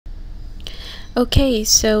Okay,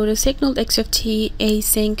 so the signal x of t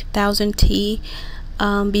async 1000t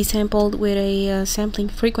be sampled with a sampling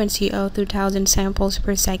frequency of 2000 samples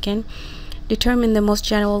per second. Determine the most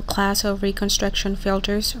general class of reconstruction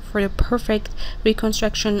filters for the perfect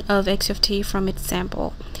reconstruction of x of t from its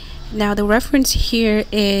sample. Now the reference here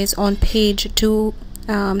is on page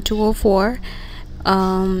 204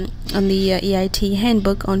 on the EIT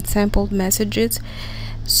handbook on sampled messages.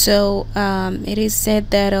 So it is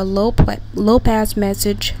said that a low pass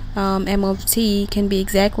message M of t can be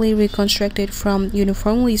exactly reconstructed from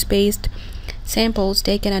uniformly spaced samples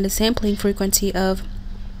taken at a sampling frequency of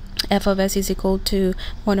f of s is equal to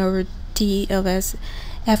 1 over t of s,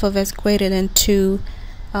 f of s greater than 2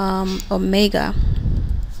 2w.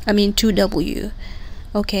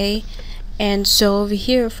 Okay, and so over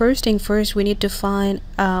here, first thing first, we need to find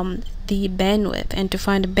the bandwidth. And to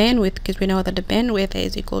find the bandwidth, because we know that the bandwidth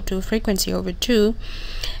is equal to frequency over 2,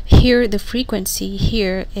 here the frequency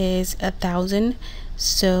here is 1000.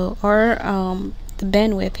 So our the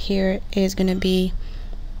bandwidth here is going to be,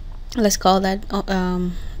 let's call that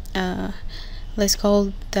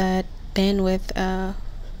bandwidth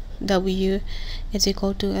w is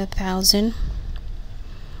equal to 1000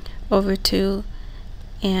 over 2,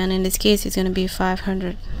 and in this case it's going to be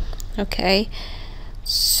 500. Okay,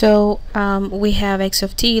 so we have x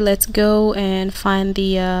of t. Let's go and find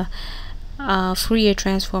the Fourier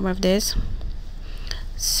transform of this.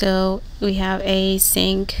 So we have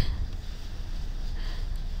async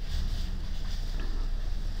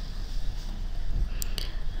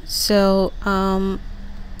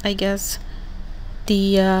I guess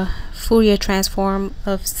the Fourier transform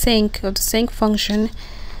of the sync function,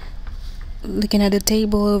 looking at the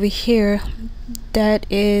table over here, that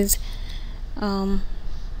is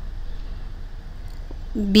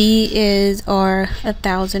b is r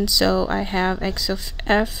 1000. So I have x of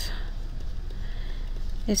f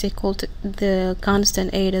is equal to the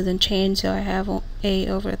constant a doesn't change, so I have a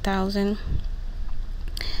over 1000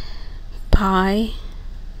 pi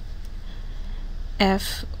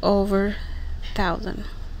f over 1000.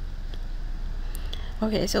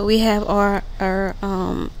 Okay, so we have our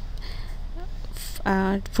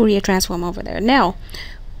Fourier transform over there. Now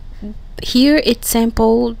here it's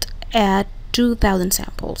sampled at 2000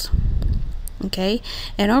 samples. Okay,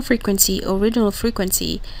 and our original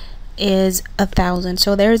frequency is 1000,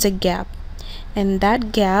 so there's a gap, and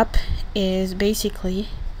that gap is basically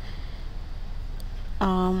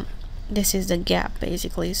this is the gap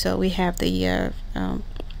basically. So we have the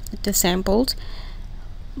samples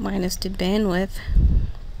minus the bandwidth,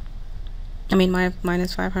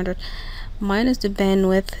 minus 500 minus the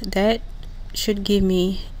bandwidth. That should give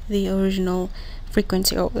me the original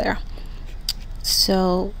frequency over there.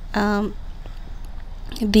 So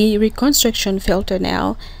the reconstruction filter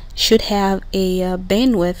now should have a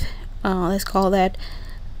bandwidth, let's call that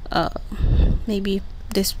maybe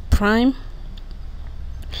this prime.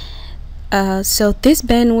 So this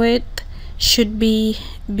bandwidth should be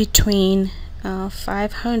between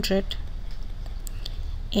 500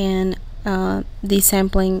 and the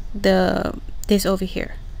sampling this over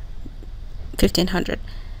here 1500.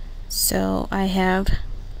 So I have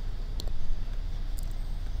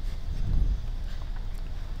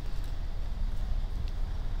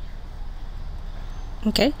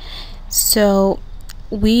okay, so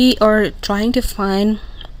we are trying to find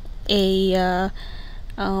a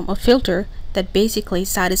filter that basically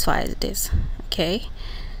satisfies this. Okay,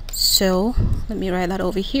 so let me write that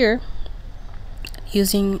over here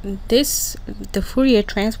using the Fourier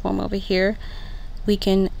transform over here. We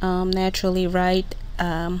can naturally write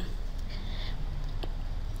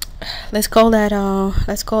let's call that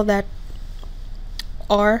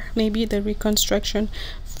R. Maybe the reconstruction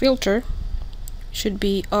filter should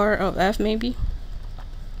be R of f maybe,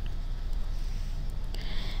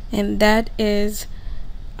 and that is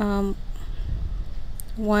 1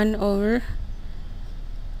 over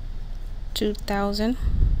 2000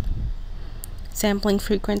 sampling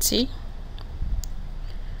frequency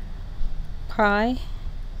pi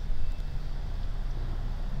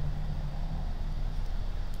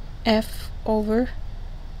f over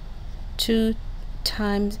 2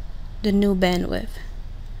 times the new bandwidth.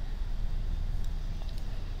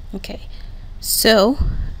 Okay, so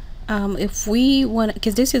if we want,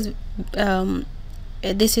 because this is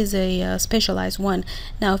a specialized one.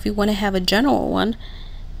 Now if you want to have a general one,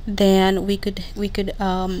 then we could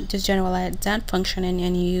just generalize that function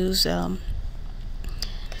and use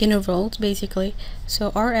intervals basically.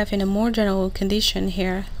 So RF in a more general condition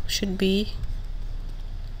here should be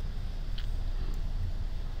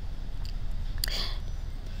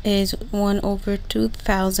is 1 over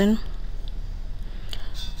 2000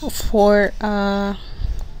 for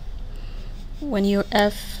when your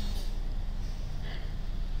f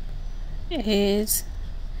is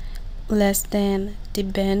less than the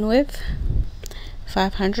bandwidth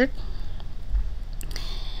 500,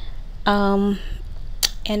 and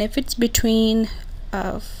if it's between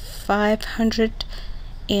 500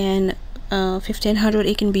 and 1500,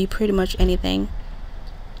 it can be pretty much anything.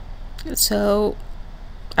 So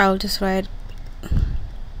I'll just write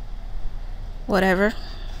whatever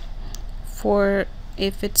for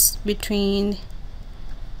if it's between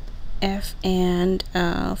f and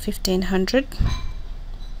 1500,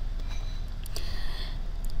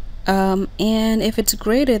 and if it's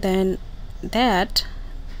greater than that,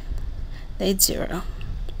 it's 0.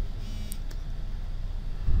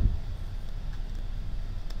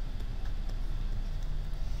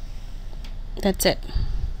 That's it.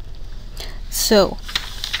 So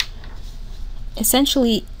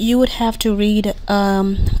essentially you would have to read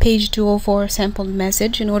page 204 sampled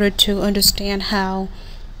message in order to understand how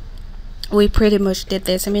we pretty much did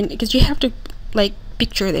this. I mean, because you have to like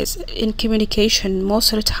picture this. In communication,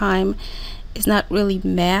 most of the time it's not really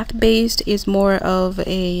math based, it's more of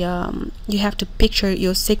a you have to picture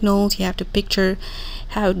your signals, you have to picture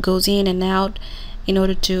how it goes in and out in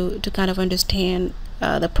order to kind of understand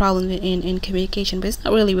the problem in communication. But it's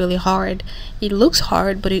not really hard. It looks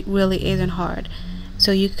hard, but it really isn't hard.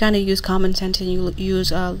 So you kind of use common sense and you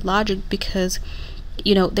use logic, because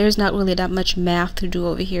you know there's not really that much math to do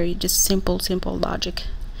over here. You just simple logic.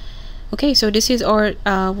 Okay, so this is our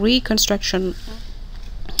reconstruction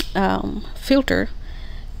filter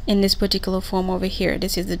in this particular form over here.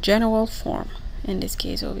 This is the general form in this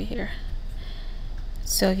case over here.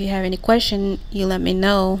 So if you have any question, you let me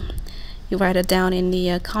know. You write it down in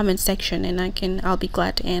the comment section, and I'll be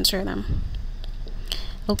glad to answer them.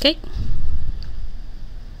 Okay.